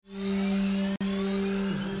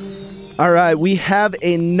All right, we have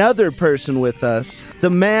another person with us.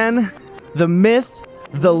 The man, the myth,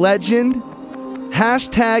 the legend.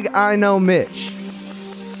 Hashtag I know Mitch.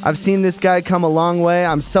 I've seen this guy come a long way.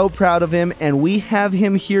 I'm so proud of him, and we have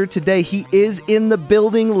him here today. He is in the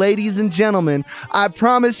building, ladies and gentlemen. I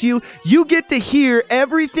promise you, you get to hear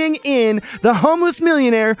everything in The Homeless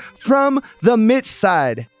Millionaire from the Mitch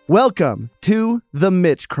side. Welcome to the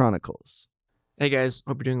Mitch Chronicles. Hey guys,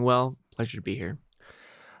 hope you're doing well. Pleasure to be here.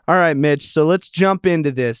 All right, Mitch, so let's jump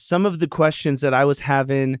into this. Some of the questions that I was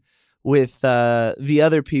having with the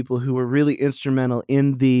other people who were really instrumental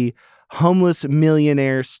in the Homeless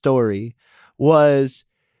Millionaire story was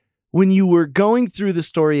when you were going through the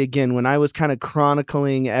story again, when I was kind of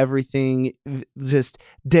chronicling everything just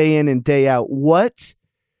day in and day out, what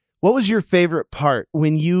was your favorite part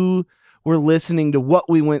when you were listening to what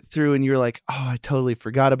we went through and you're like, oh, I totally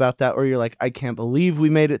forgot about that, or you're like, I can't believe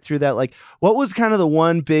we made it through that? Like, what was kind of the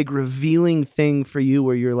one big revealing thing for you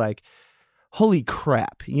where you're like, holy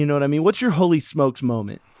crap, you know what I mean? What's your holy smokes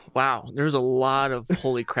moment? Wow, there's a lot of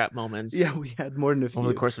holy crap moments. Yeah, we had more than a few over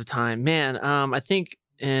the course of time. Man, I think,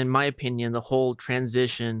 in my opinion, the whole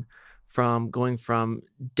transition from going from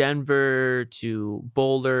Denver to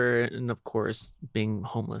Boulder and, of course, being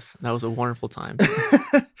homeless, that was a wonderful time.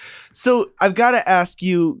 So I've got to ask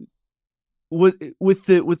you, with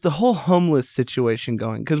the whole homeless situation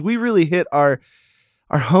going, because we really hit our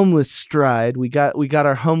homeless stride. We got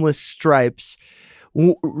our homeless stripes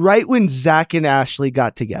right when Zach and Ashley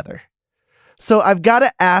got together. So I've got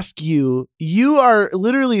to ask you, you are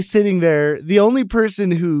literally sitting there, the only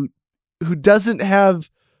person who doesn't have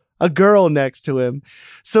a girl next to him.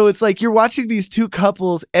 So it's like you're watching these two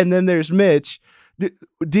couples and then there's Mitch.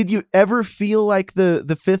 Did you ever feel like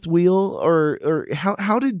the fifth wheel, or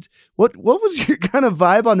what was your kind of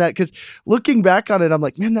vibe on that? Because looking back on it, I'm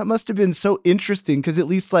like, man, that must have been so interesting, because at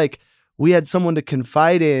least like we had someone to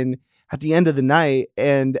confide in at the end of the night.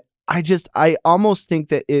 And I almost think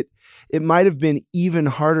that it might have been even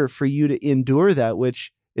harder for you to endure that,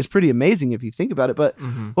 which is pretty amazing if you think about it. But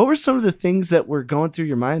what were some of the things that were going through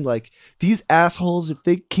your mind? Like, these assholes, if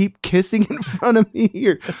they keep kissing in front of me,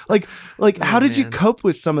 or like how did you cope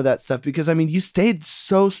with some of that stuff? Because I mean, you stayed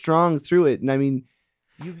so strong through it. And I mean,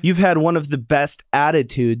 you've had one of the best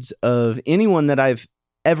attitudes of anyone that I've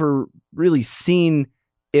ever really seen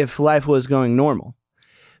if life was going normal.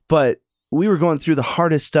 But we were going through the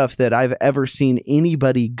hardest stuff that I've ever seen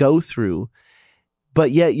anybody go through.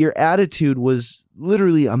 But yet your attitude was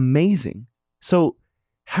literally amazing. So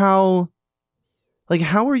how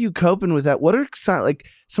are you coping with that? What are like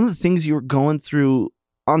some of the things you were going through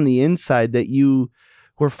on the inside that you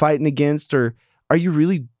were fighting against, or are you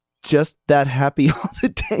really just that happy all the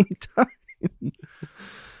dang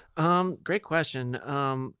time? Great question.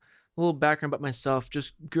 A little background about myself.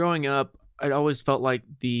 Just growing up, I'd always felt like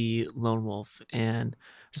the lone wolf, and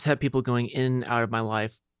just had people going in and out of my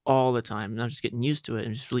life all the time, and I was just getting used to it.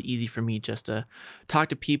 And it's just really easy for me just to talk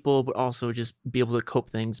to people, but also just be able to cope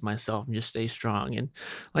things myself and just stay strong. And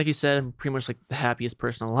like you said, I'm pretty much like the happiest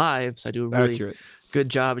person alive, so I do a really good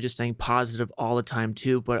job of just staying positive all the time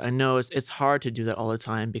too. But I know it's hard to do that all the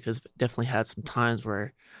time, because I definitely had some times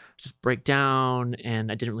where just break down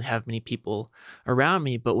and I didn't really have many people around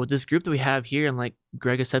me. But with this group that we have here, and like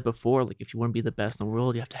Greg has said before, like if you want to be the best in the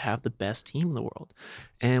world, you have to have the best team in the world.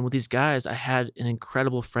 And with these guys, I had an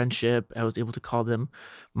incredible friendship. I was able to call them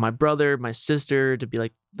my brother, my sister, to be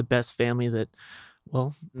like the best family that,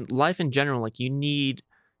 well, life in general, like you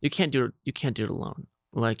can't do it alone.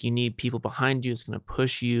 Like you need people behind you that's going to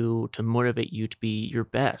push you, to motivate you to be your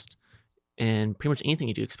best. And pretty much anything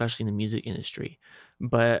you do, especially in the music industry.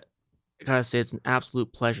 But I gotta say, it's an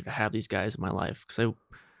absolute pleasure to have these guys in my life, because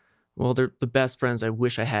they're the best friends I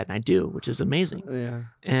wish I had, and I do, which is amazing. Yeah.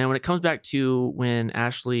 And when it comes back to when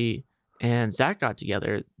Ashley and Zach got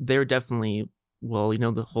together, they were definitely,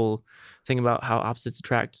 the whole thing about how opposites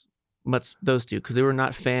attract. But those two, because they were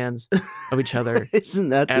not fans of each other. Isn't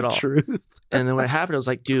that the truth? And then when it happened, I was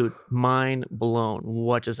like, dude, mind blown.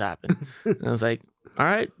 What just happened? And I was like, all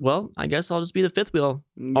right, well, I guess I'll just be the fifth wheel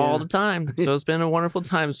all the time. So it's been a wonderful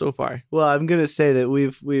time so far. Well, I'm going to say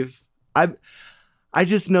that I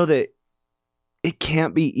just know that it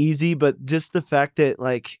can't be easy, but just the fact that,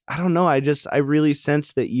 like, I don't know, I really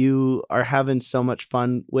sense that you are having so much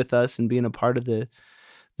fun with us and being a part of the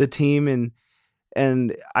team.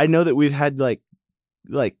 And I know that we've had like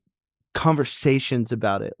conversations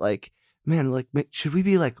about it. Like, man, like, should we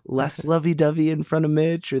be like less lovey-dovey in front of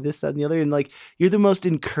Mitch, or this, that, and the other? And like, you're the most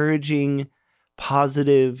encouraging,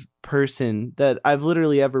 positive person that I've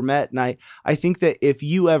literally ever met. And I think that if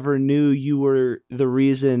you ever knew you were the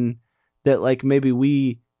reason that like maybe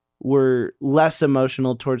we were less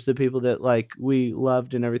emotional towards the people that like we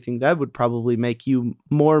loved and everything, that would probably make you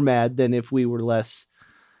more mad than if we were less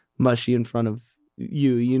mushy in front of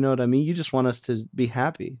you. You know what I mean? You just want us to be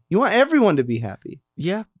happy. You want everyone to be happy.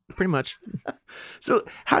 Yeah, pretty much. So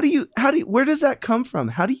where does that come from?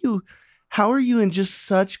 How are you in just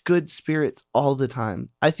such good spirits all the time?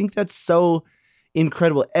 I think that's so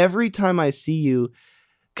incredible. Every time I see you,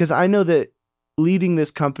 because I know that leading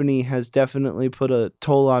this company has definitely put a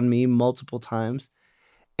toll on me multiple times.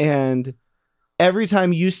 And every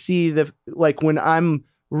time you see like when I'm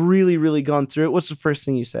really, really gone through it, what's the first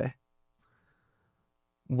thing you say?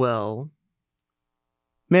 Well,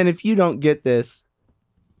 man, if you don't get this,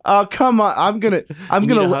 oh, come on. I'm going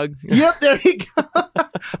to hug. Yep. There you go.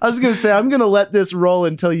 I was going to say, I'm going to let this roll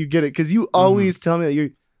until you get it. Cause you always tell me that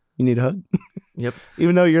you need a hug. Yep.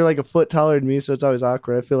 Even though you're like a foot taller than me. So it's always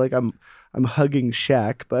awkward. I feel like I'm hugging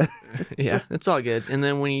Shaq, but yeah, it's all good. And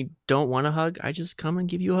then when you don't want a hug, I just come and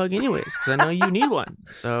give you a hug anyways, because I know you need one.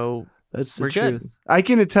 So that's the we're truth. good. I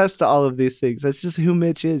can attest to all of these things. That's just who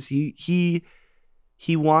Mitch is. He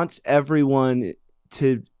wants everyone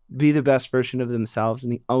to be the best version of themselves,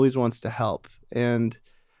 and he always wants to help. And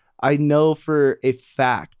I know for a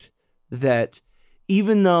fact that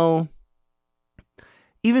even though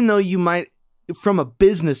you might, from a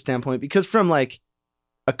business standpoint, because from like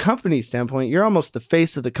a company standpoint, you're almost the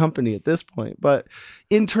face of the company at this point. But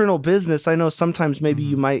internal business, I know sometimes maybe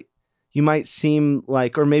you might seem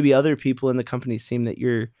like, or maybe other people in the company seem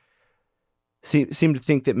to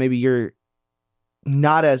think that maybe you're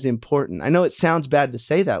not as important. I know it sounds bad to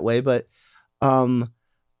say that way, but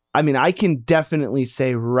I mean, I can definitely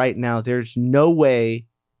say right now, there's no way,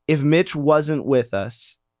 if Mitch wasn't with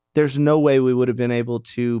us, there's no way we would have been able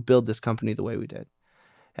to build this company the way we did.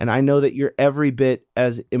 And I know that you're every bit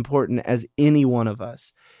as important as any one of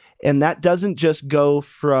us. And that doesn't just go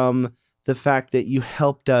from the fact that you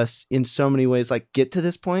helped us in so many ways, like get to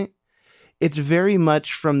this point. It's very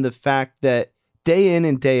much from the fact that day in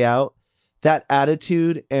and day out, that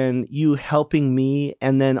attitude and you helping me,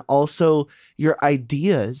 and then also your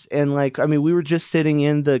ideas. And like, I mean, we were just sitting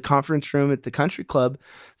in the conference room at the country club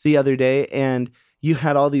the other day, and you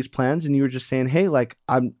had all these plans and you were just saying, hey, like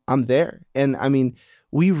I'm there. And I mean,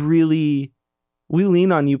 we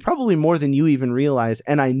lean on you probably more than you even realize.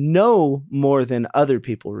 And I know more than other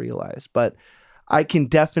people realize, but I can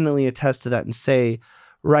definitely attest to that and say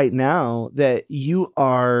right now that you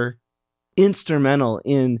are instrumental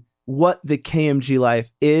in what the KMG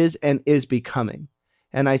life is and is becoming.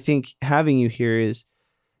 And I think having you here is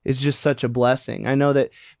just such a blessing. I know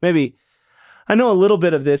a little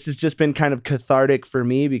bit of this has just been kind of cathartic for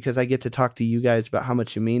me because I get to talk to you guys about how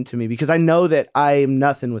much you mean to me, because I know that I am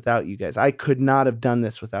nothing without you guys. I could not have done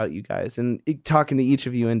this without you guys. And talking to each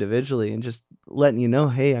of you individually and just letting you know,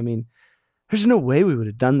 hey, I mean, there's no way we would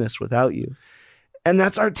have done this without you. And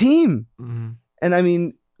that's our team. Mm-hmm. And I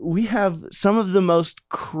mean, we have some of the most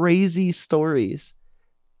crazy stories,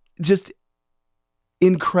 just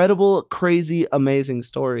incredible, crazy, amazing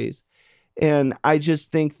stories. And I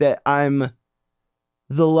just think that I'm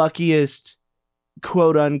the luckiest,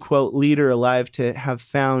 quote unquote, leader alive to have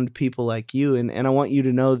found people like you. And I want you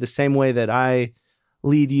to know the same way that I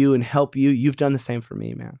lead you and help you, you've done the same for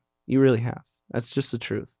me, man. You really have. That's just the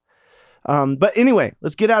truth. But anyway,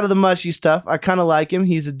 let's get out of the mushy stuff. I kind of like him.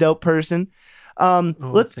 He's a dope person.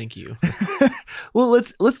 Thank you. Well,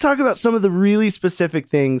 let's talk about some of the really specific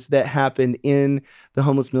things that happened in the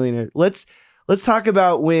Homeless Millionaire. Let's talk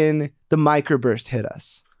about when the microburst hit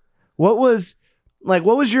us. What was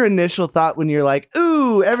your initial thought when you're like,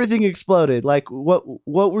 ooh, everything exploded? Like, what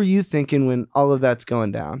were you thinking when all of that's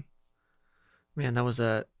going down? Man, that was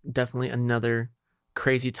definitely another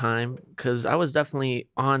crazy time, because I was definitely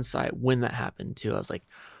on site when that happened too. I was like,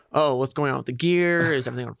 oh, what's going on with the gear? Is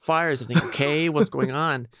everything on fire? Is everything okay? What's going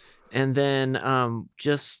on? And then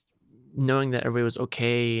just knowing that everybody was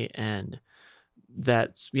okay and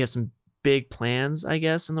that we have some big plans, I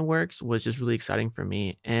guess, in the works was just really exciting for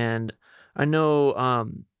me. And I know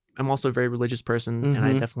I'm also a very religious person, and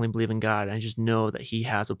I definitely believe in God. I just know that he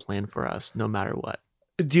has a plan for us no matter what.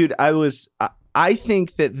 Dude, I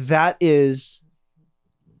think that is,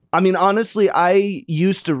 I mean, honestly, I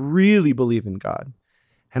used to really believe in God.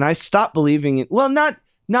 And I stopped believing it. Well, not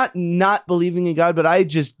believing in God,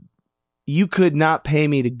 but you could not pay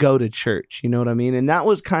me to go to church. You know what I mean? And that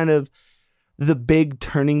was kind of the big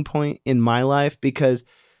turning point in my life, because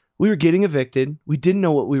we were getting evicted. We didn't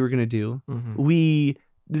know what we were going to do. Mm-hmm.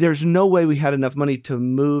 There's no way we had enough money to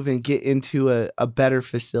move and get into a better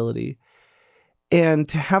facility. And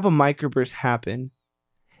to have a microburst happen,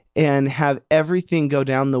 and have everything go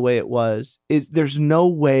down the way it was, there's no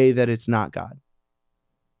way that it's not God.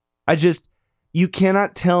 You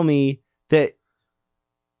cannot tell me that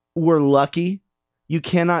we're lucky. You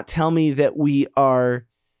cannot tell me that we are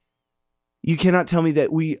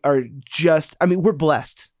just, I mean, we're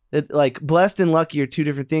blessed. Like blessed and lucky are two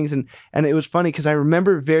different things. And it was funny because I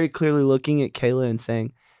remember very clearly looking at Kayla and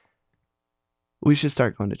saying, we should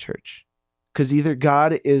start going to church, because either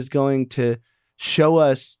God is going to show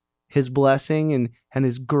us his blessing and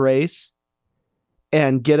his grace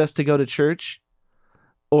and get us to go to church,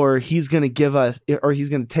 or he's going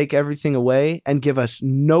to take everything away and give us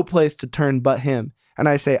no place to turn but him. And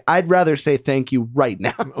I say, I'd rather say thank you right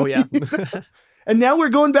now. Oh, yeah. And now we're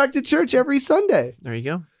going back to church every Sunday. There you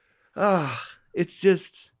go. It's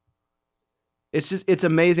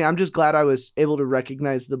amazing. I'm just glad I was able to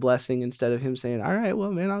recognize the blessing instead of him saying, all right,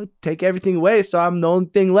 well, man, I'll take everything away, so I'm the only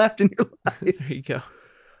thing left in your life. There you go.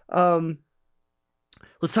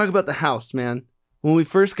 Let's talk about the house, man. When we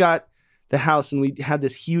first got the house and we had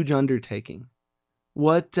this huge undertaking,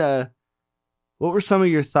 what were some of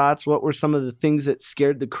your thoughts? What were some of the things that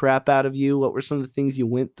scared the crap out of you? What were some of the things you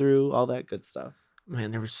went through? All that good stuff.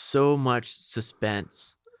 Man, there was so much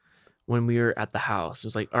suspense when we were at the house. It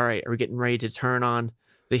was like, all right, are we getting ready to turn on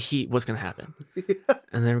the heat? What's going to happen?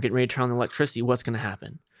 And then we're getting ready to turn on the electricity. What's going to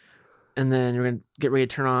happen? And then we're going to get ready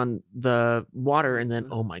to turn on the water. And then,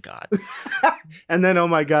 oh my God. And then, oh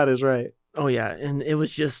my God is right. Oh yeah. And it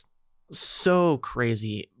was just so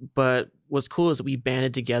crazy. But what's cool is that we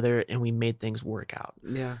banded together and we made things work out.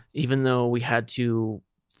 Yeah. Even though we had to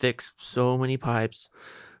fix so many pipes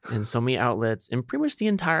and so many outlets and pretty much the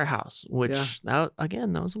entire house, which that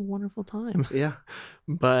was a wonderful time. Yeah.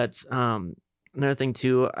 But another thing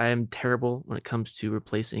too, I am terrible when it comes to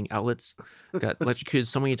replacing outlets. Got electrocuted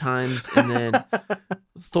so many times, and then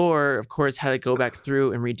Thor, of course, had to go back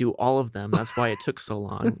through and redo all of them. That's why it took so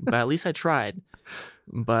long. But at least I tried.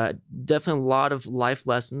 But definitely a lot of life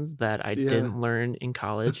lessons that I didn't learn in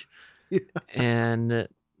college. And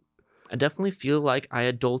I definitely feel like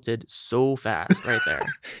I adulted so fast right there.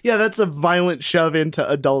 Yeah, that's a violent shove into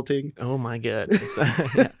adulting. Oh my goodness.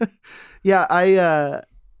 Yeah, I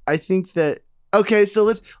think that, okay, so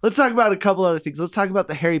let's talk about a couple other things. Let's talk about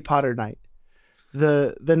the Harry Potter night.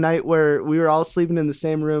 The night where we were all sleeping in the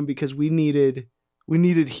same room because we needed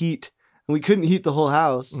heat and we couldn't heat the whole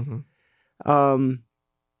house. Mm-hmm.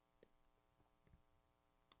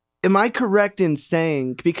 Am I correct in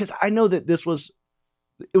saying, because I know that it was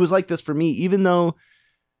like this for me, even though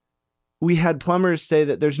we had plumbers say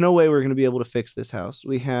that there's no way we're going to be able to fix this house.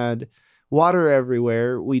 We had water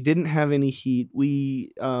everywhere. We didn't have any heat.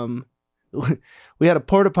 We had a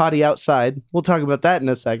porta potty outside. We'll talk about that in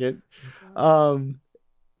a second. But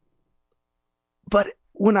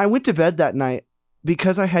when I went to bed that night,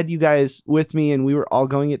 because I had you guys with me and we were all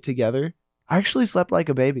going it together, I actually slept like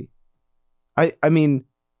a baby. I mean,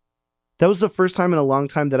 that was the first time in a long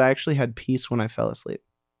time that I actually had peace when I fell asleep.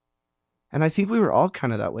 And I think we were all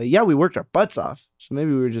kind of that way. Yeah, we worked our butts off, so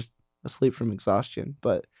maybe we were just asleep from exhaustion.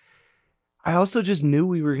 But I also just knew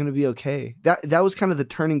we were going to be okay. That was kind of the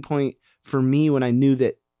turning point for me when I knew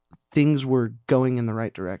that things were going in the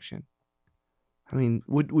right direction. I mean,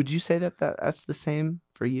 would you say that's the same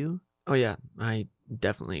for you? Oh yeah, I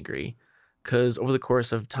definitely agree. Because over the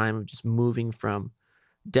course of time of just moving from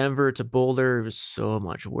Denver to Boulder, it was so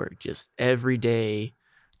much work. Just every day,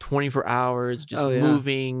 24 hours, just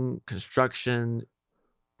moving, construction,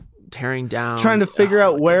 tearing down. Trying to figure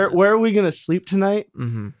out where are we going to sleep tonight?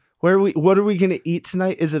 Mm-hmm. What are we going to eat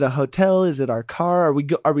tonight? Is it a hotel? Is it our car?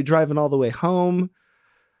 Are we driving all the way home?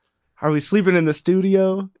 Are we sleeping in the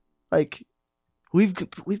studio? Like, we've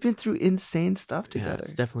been through insane stuff together. Yeah,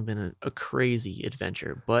 it's definitely been a crazy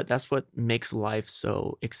adventure, but that's what makes life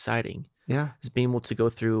so exciting. Yeah. Is being able to go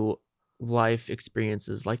through life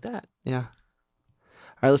experiences like that. Yeah.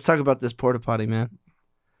 All right, let's talk about this porta potty, man.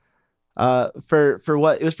 For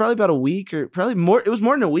what? It was probably about a week, or probably more. It was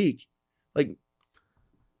more than a week. Like,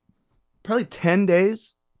 probably 10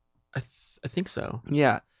 days. I think so.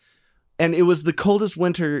 Yeah. And it was the coldest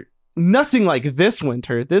winter. Nothing like this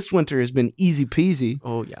winter. This winter has been easy peasy.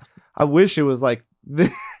 Oh, yeah. I wish it was like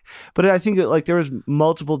this. But I think that, there was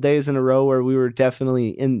multiple days in a row where we were definitely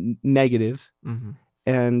in negative. Mm-hmm.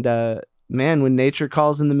 And man, when nature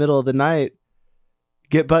calls in the middle of the night,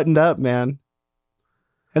 get buttoned up, man.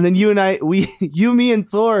 And then you and I, me and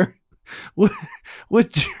Thor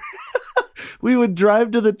would we would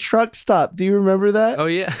drive to the truck stop. Do you remember that? Oh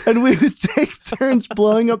yeah. And we would take turns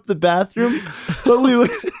blowing up the bathroom, but we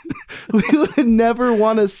would never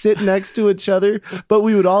want to sit next to each other, but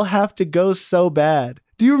we would all have to go so bad.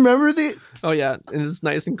 Do you remember Oh yeah, and it's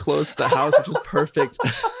nice and close to the house, which was perfect.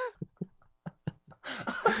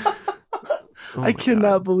 Oh I my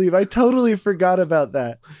cannot God. believe I totally forgot about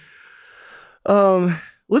that.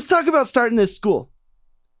 Let's talk about starting this school.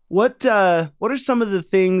 What are some of the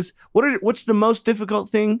things? What's the most difficult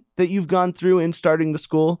thing that you've gone through in starting the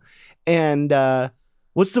school, and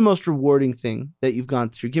what's the most rewarding thing that you've gone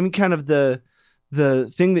through? Give me kind of the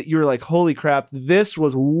thing that you're like, holy crap, this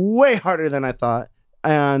was way harder than I thought,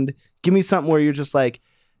 and give me something where you're just like,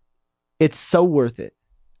 it's so worth it.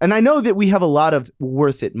 And I know that we have a lot of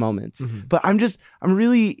worth it moments, but I'm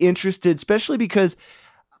really interested, especially because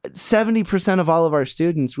 70% of all of our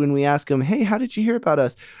students, when we ask them, hey, how did you hear about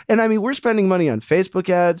us? And I mean, we're spending money on Facebook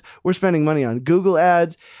ads. We're spending money on Google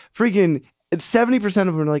ads. Freaking 70% of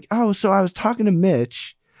them are like, oh, so I was talking to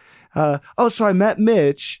Mitch. So I met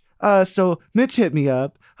Mitch. So Mitch hit me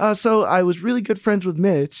up. So I was really good friends with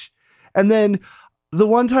Mitch. And then the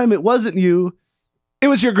one time it wasn't you, it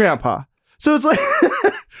was your grandpa. So it's like,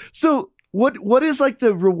 so what is like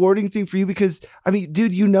the rewarding thing for you? Because I mean,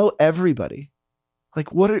 dude, you know everybody.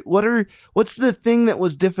 Like what's the thing that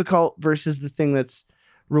was difficult versus the thing that's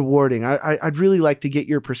rewarding? I'd really like to get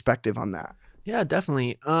your perspective on that. Yeah,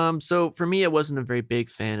 definitely. So for me, I wasn't a very big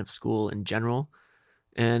fan of school in general,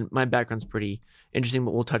 and my background's pretty interesting,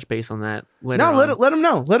 but we'll touch base on that later No, on. let them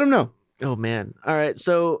know. Let them know. Oh man. All right.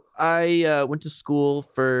 So I went to school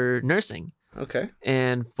for nursing Okay.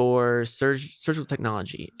 and for surgical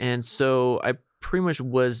technology, and so I pretty much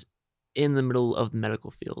was in the middle of the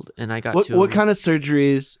medical field, and I got What kind of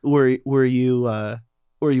surgeries were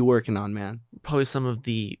you working on, man? probably some of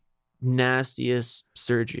the nastiest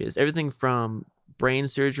surgeries, everything from brain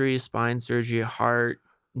surgery, spine surgery, heart,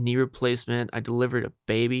 knee replacement. I delivered a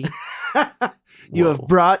baby. You have Whoa.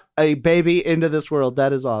 brought a baby into this world.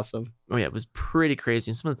 That is awesome. Oh yeah, it was pretty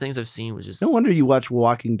crazy. And some of the things I've seen was just No wonder you watch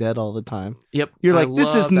Walking Dead all the time. Yep. You're I like, this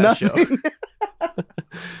is love that show. nothing.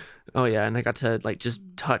 Oh yeah, and I got to like just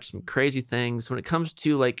touch some crazy things. When it comes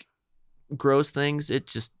to like gross things, it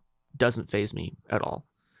just doesn't faze me at all.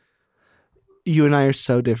 You and I are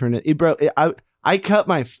so different. I cut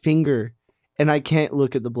my finger and I can't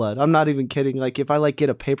look at the blood. I'm not even kidding. Like if I like get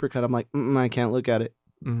a paper cut, I'm like, I can't look at it.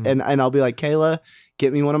 Mhm. And I'll be like, Kayla,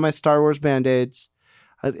 get me one of my Star Wars Band-Aids.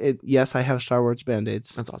 Yes, I have Star Wars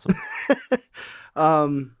Band-Aids. That's awesome.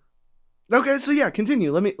 Okay, so yeah,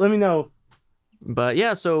 continue. Let me know. But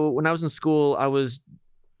yeah, so when I was in school,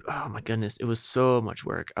 oh my goodness, it was so much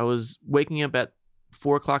work. I was waking up at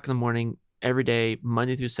 4 o'clock in the morning every day,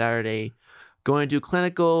 Monday through Saturday, going to do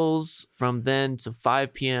clinicals from then to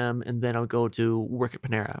 5 p.m. And then I would go to work at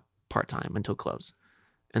Panera part-time until close.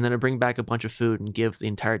 And then I'd bring back a bunch of food and give the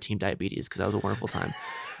entire team diabetes because that was a wonderful time.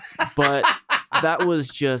 But that was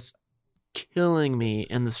just killing me,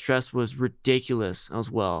 and the stress was ridiculous as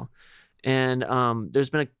well. And there's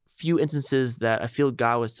been a few instances that I feel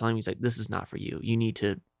God was telling me, he's like, this is not for you. You need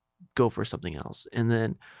to go for something else. And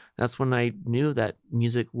then that's when I knew that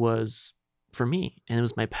music was for me, and it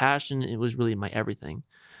was my passion. It was really my everything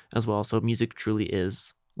as well. So music truly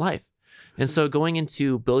is life. And so going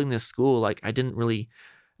into building this school, like I didn't really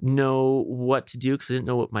know what to do because I didn't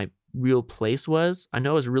know what my real place was. I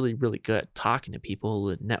know I was really, really good at talking to people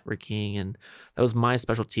and networking, and that was my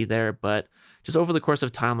specialty there. But just over the course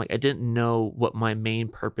of time, like I didn't know what my main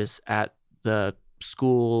purpose at the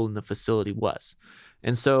school and the facility was.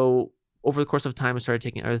 And so over the course of time, I started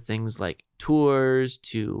taking other things like tours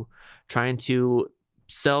to trying to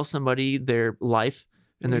sell somebody their life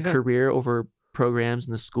and their career over programs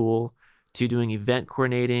in the school, to doing event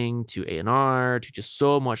coordinating, to A&R, to just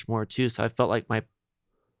so much more too. So I felt like my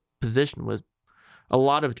position was a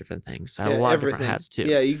lot of different things. I had a lot of different hats too.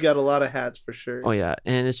 Yeah, you got a lot of hats for sure. Oh yeah,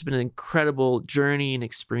 and it's been an incredible journey and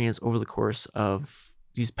experience over the course of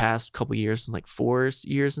these past couple years, like 4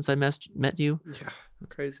 years since I met you. Yeah,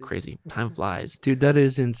 crazy. Time flies, dude. That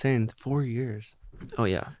is insane. 4 years. Oh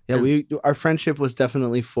yeah, yeah. Our friendship was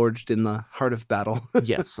definitely forged in the heart of battle.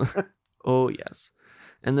 Yes. Oh yes.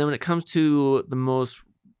 And then when it comes to the most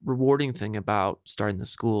rewarding thing about starting the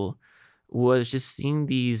school was just seeing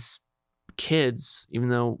these kids, even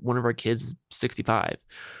though one of our kids is 65.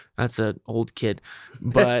 That's an old kid.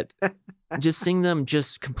 But just seeing them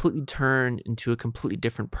just completely turn into a completely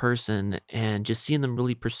different person, and just seeing them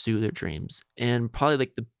really pursue their dreams. And probably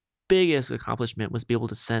like the biggest accomplishment was be able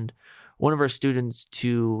to send one of our students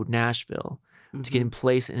to Nashville to get him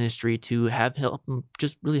placed in industry, to help him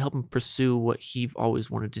pursue what he always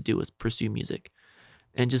wanted to do, is pursue music.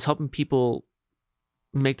 And just helping people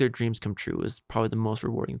make their dreams come true is probably the most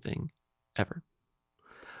rewarding thing ever.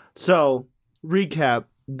 So, recap: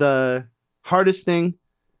 the hardest thing,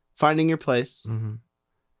 finding your place.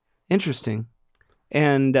 Interesting.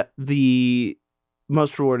 And the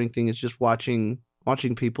most rewarding thing is just watching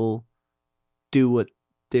people do what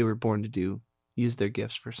they were born to do, use their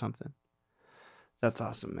gifts for something. That's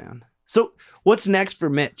awesome, man. So what's next for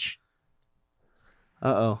Mitch?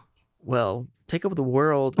 Uh-oh. Well, take over the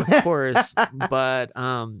world, of course, but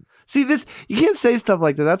See, this, you can't say stuff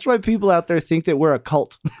like that. That's why people out there think that we're a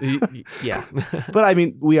cult. Yeah. But I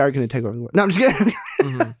mean, we are going to take over the world. No, I'm just kidding.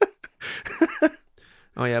 Mm-hmm.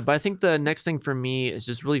 Oh yeah, but I think the next thing for me is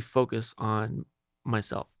just really focus on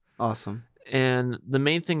myself. Awesome. And the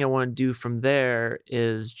main thing I want to do from there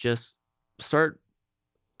is just start,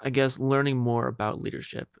 I guess, learning more about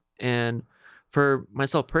leadership. And for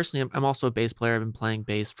myself personally, I'm also a bass player. I've been playing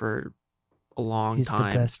bass for a long time.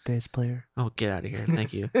 He's the best bass player. Oh, get out of here.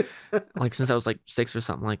 Thank you. Like since I was like 6 or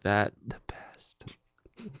something like that. The best.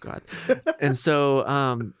 Oh, God. And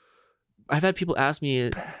so I've had people ask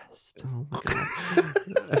me, oh my God.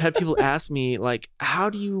 I've had people ask me like, how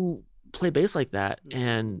do you play bass like that?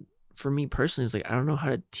 And for me personally, it's like, I don't know how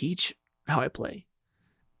to teach how I play.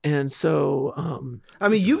 And so, I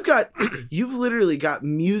mean, you've literally got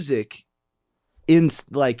music in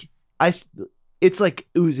like, it's like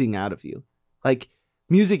oozing out of you. Like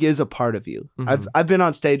music is a part of you. Mhm. I've been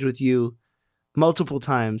on stage with you multiple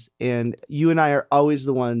times, and you and I are always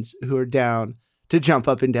the ones who are down to jump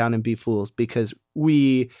up and down and be fools because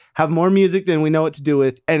we have more music than we know what to do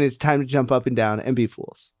with, and it's time to jump up and down and be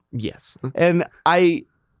fools. yes. And I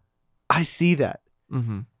see that.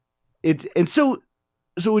 Mm-hmm. So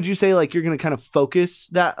would you say like you're going to kind of focus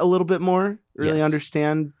that a little bit more, really Yes.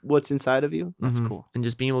 understand what's inside of you? That's Mhm. cool. And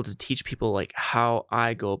just being able to teach people like how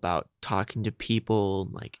I go about talking to people,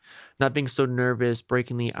 like not being so nervous,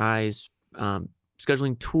 breaking the ice,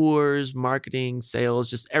 scheduling tours, marketing, sales,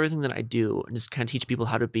 just everything that I do, and just kind of teach people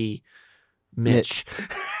how to be Mitch.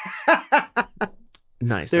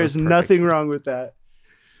 Nice. There's that was perfect. nothing wrong with that.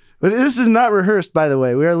 But this is not rehearsed, by the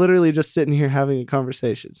way. We are literally just sitting here having a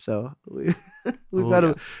conversation. So we've had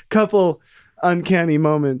a couple uncanny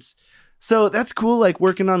moments. So that's cool. Like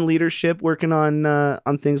working on leadership, working on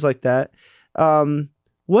things like that.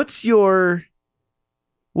 What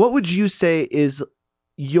would you say is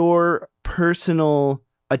your personal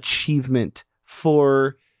achievement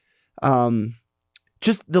for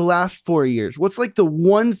just the last 4 years? What's like the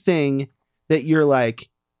one thing that you're like,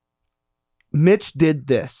 Mitch did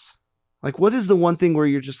this? Like, what is the one thing where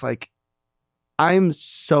you're just like, I'm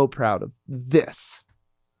so proud of this?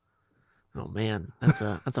 Oh man, that's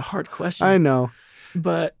a hard question. I know.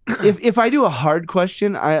 But if I do a hard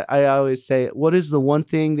question, I always say, what is the one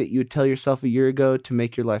thing that you would tell yourself a year ago to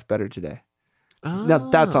make your life better today? Now,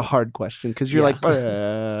 that's a hard question because you're like,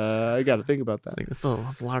 I got to think about that. Like, that's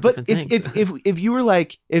a lot of But different things. if you were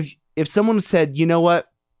like, if someone said, you know what,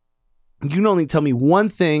 you can only tell me one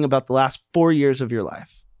thing about the last 4 years of your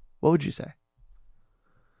life, what would you say?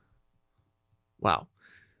 Wow.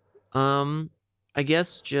 I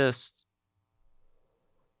guess just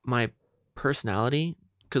my personality,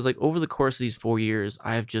 because like over the course of these 4 years,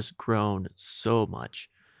 I have just grown so much,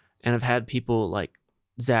 and I've had people like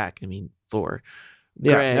Thor,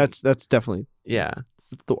 Greg, Yeah, that's definitely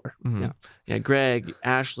Thor. mhm. Yeah, Greg,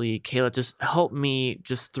 Ashley, Kayla, just help me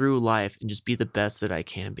just through life and just be the best that I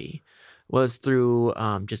can be. Whether it's through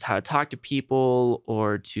just how to talk to people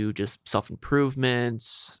or to just self-improvement,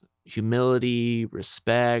 humility,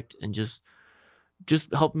 respect, and just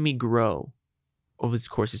helping me grow over the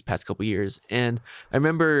course of these past couple years. And I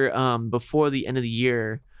remember before the end of the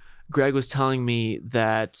year, Greg was telling me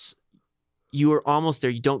that you are almost there.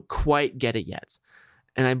 You don't quite get it yet.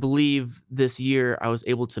 And I believe this year I was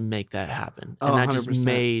able to make that happen. Oh, And that just 100%.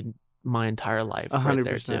 made my entire life right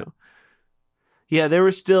there 100%. too. Yeah,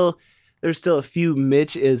 there's still a few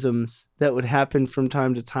Mitch-isms that would happen from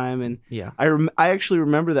time to time, and Yeah. I actually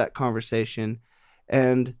remember that conversation,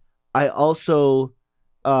 and I also,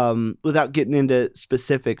 without getting into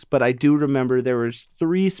specifics, but I do remember there was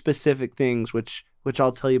 3 specific things which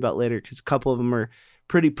I'll tell you about later because a couple of them are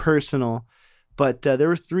pretty personal. But there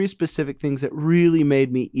were 3 specific things that really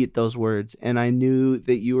made me eat those words, and I knew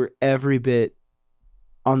that you were every bit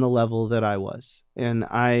on the level that I was, and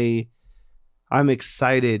I'm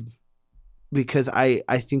excited because I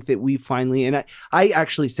think that we finally, and I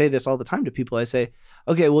actually say this all the time to people. I say,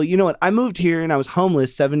 okay, well, you know what? I moved here and I was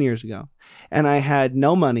homeless 7 years ago, and I had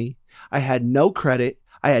no money. I had no credit.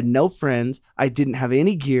 I had no friends. I didn't have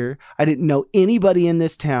any gear. I didn't know anybody in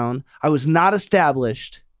this town. I was not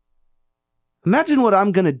established. Imagine what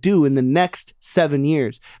I'm going to do in the next 7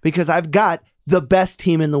 years because I've got the best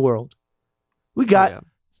team in the world. We got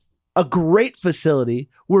a great facility.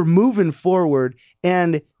 We're moving forward,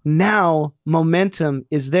 and now momentum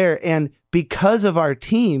is there. And because of our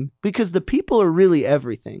team, because the people are really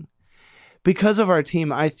everything, because of our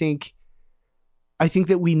team, I think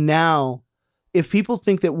that we now, if people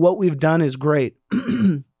think that what we've done is great,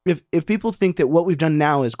 if people think that what we've done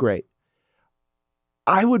now is great,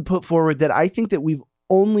 I would put forward that I think that we've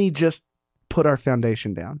only just put our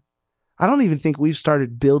foundation down. I don't even think we've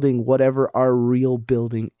started building whatever our real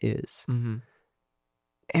building is. Mm-hmm.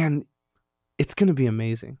 And it's going to be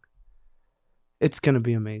amazing. It's going to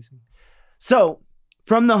be amazing. So,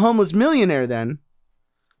 from the Homeless Millionaire then,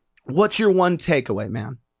 what's your one takeaway,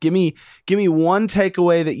 man? Give me one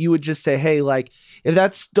takeaway that you would just say, hey, like, if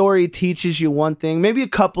that story teaches you one thing, maybe a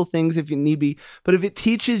couple things if you need be, but if it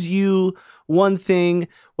teaches you one thing,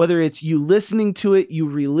 whether it's you listening to it, you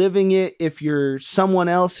reliving it, if you're someone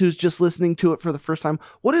else who's just listening to it for the first time,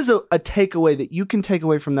 what is a takeaway that you can take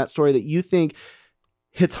away from that story that you think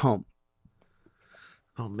hits home?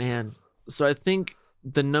 Oh, man. So I think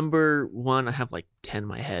the number one, I have like 10 in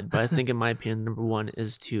my head, but I think in my opinion, number one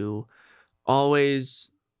is to always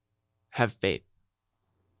have faith.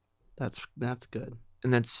 That's good.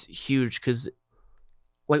 And that's huge because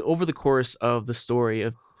like over the course of the story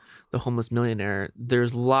of the Homeless Millionaire,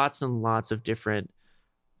 there's lots and lots of different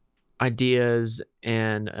ideas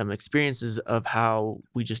and experiences of how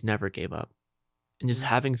we just never gave up. And just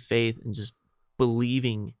having faith and just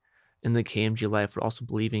believing in the KMG life, but also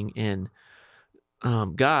believing in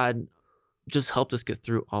God just helped us get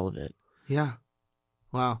through all of it. Yeah.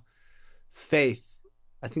 Wow. Faith.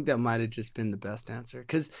 I think that might have just been the best answer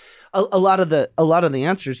because a lot of the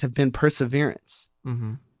answers have been perseverance.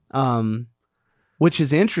 Mm-hmm. Which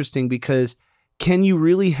is interesting because can you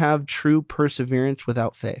really have true perseverance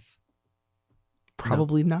without faith?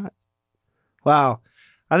 Probably not. Wow.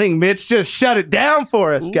 I think Mitch just shut it down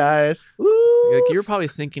for us, guys. Like, you were probably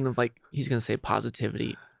thinking of like, he's going to say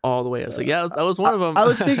positivity all the way. I was like, yeah, that was one of them. I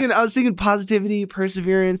was thinking positivity,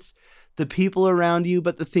 perseverance, the people around you.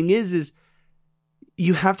 But the thing is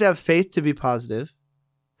you have to have faith to be positive.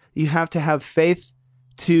 You have to have faith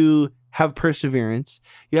to have perseverance.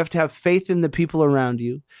 You have to have faith in the people around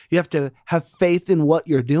you. You have to have faith in what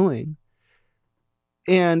you're doing.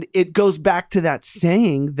 And it goes back to that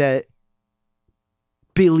saying that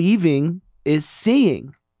believing is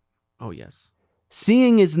seeing. Oh, yes.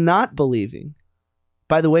 Seeing is not believing.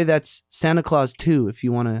 By the way, that's Santa Claus 2, if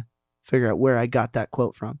you want to figure out where I got that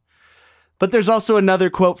quote from. But there's also another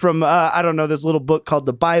quote from, I don't know, this little book called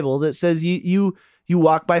the Bible that says you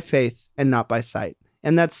walk by faith and not by sight.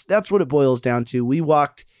 And that's what it boils down to. We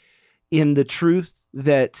walked in the truth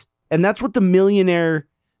and that's what the millionaire,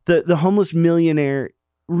 the homeless millionaire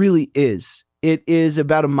really is. It is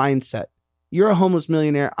about a mindset. You're a homeless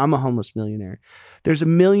millionaire. I'm a homeless millionaire. There's a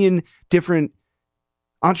million different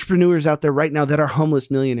entrepreneurs out there right now that are homeless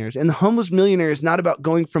millionaires. And the homeless millionaire is not about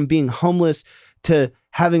going from being homeless to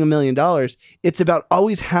having $1 million. It's about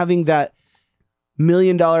always having that $1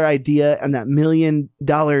 million idea and that $1 million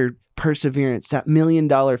perseverance, that $1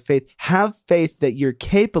 million faith. Have faith that you're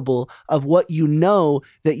capable of what you know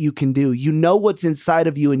that you can do. You know what's inside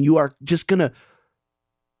of you, and you're just gonna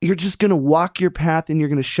walk your path, and you're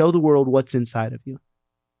gonna show the world what's inside of you.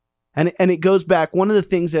 And it goes back. One of the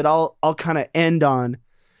things that I'll kind of end on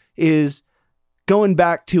is going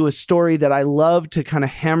back to a story that I love to kind of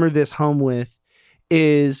hammer this home with.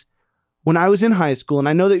 Is when I was in high school, and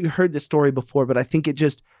I know that you heard this story before, but I think it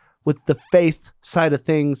just, with the faith side of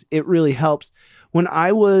things, it really helps. When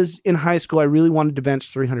I was in high school, I really wanted to bench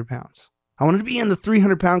 300 pounds. I wanted to be in the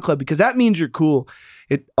 300-pound club because that means you're cool.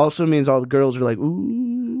 It also means all the girls are like,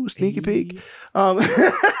 ooh, sneaky peek. But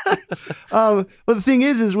the thing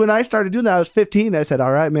is when I started doing that, I was 15. I said,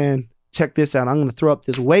 all right, man, check this out. I'm going to throw up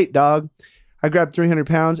this weight, dog. I grabbed 300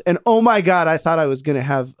 pounds, and oh my God, I thought I was going to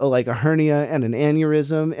have a hernia and an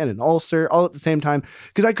aneurysm and an ulcer all at the same time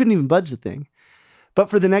because I couldn't even budge the thing. But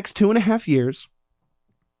for the next 2.5 years,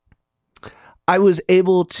 I was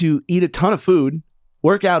able to eat a ton of food,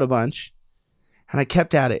 work out a bunch, and I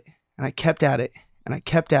kept at it, and I kept at it, and I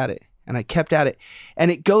kept at it, and I kept at it.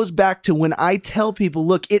 And it goes back to when I tell people,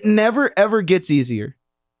 look, it never, ever gets easier.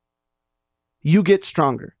 You get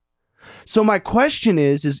stronger. So my question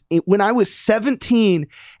is when I was 17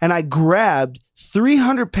 and I grabbed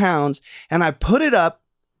 300 pounds and I put it up,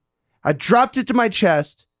 I dropped it to my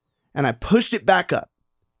chest and I pushed it back up,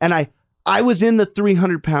 and I was in the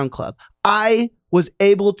 300-pound club. I was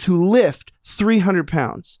able to lift 300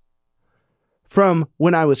 pounds from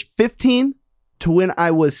when I was 15 to when I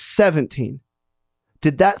was 17.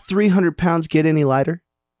 Did that 300 pounds get any lighter?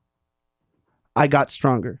 I got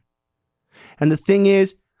stronger. And the thing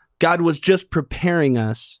is, God was just preparing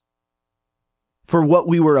us for what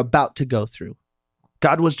we were about to go through.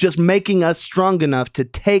 God was just making us strong enough to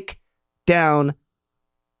take down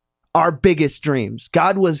our biggest dreams.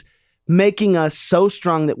 God was making us so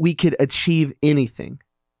strong that we could achieve anything.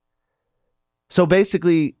 So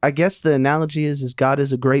basically, I guess the analogy is God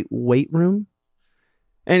is a great weight room.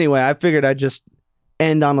 Anyway, I figured I'd just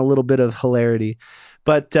end on a little bit of hilarity.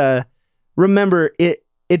 But remember,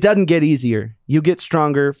 it doesn't get easier. You get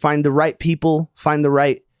stronger, find the right people, find the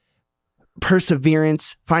right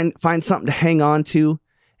perseverance, find something to hang on to,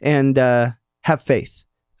 and have faith.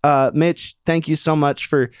 Mitch, thank you so much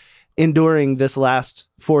for enduring this last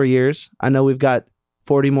 4 years. I know we've got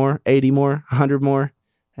 40 more, 80 more, 100 more,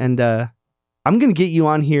 and I'm going to get you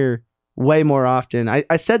on here way more often.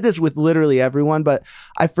 I said this with literally everyone, but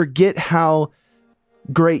I forget how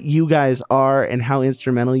great you guys are and how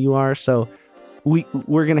instrumental you are. So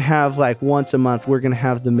we're going to have like once a month, we're going to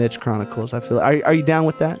have the Mitch Chronicles. I feel are you down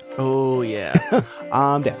with that? Oh, yeah.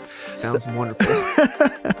 I'm down. Sounds wonderful.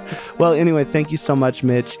 Well, anyway, thank you so much,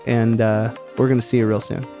 Mitch. And we're going to see you real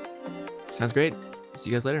soon. Sounds great. See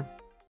you guys later.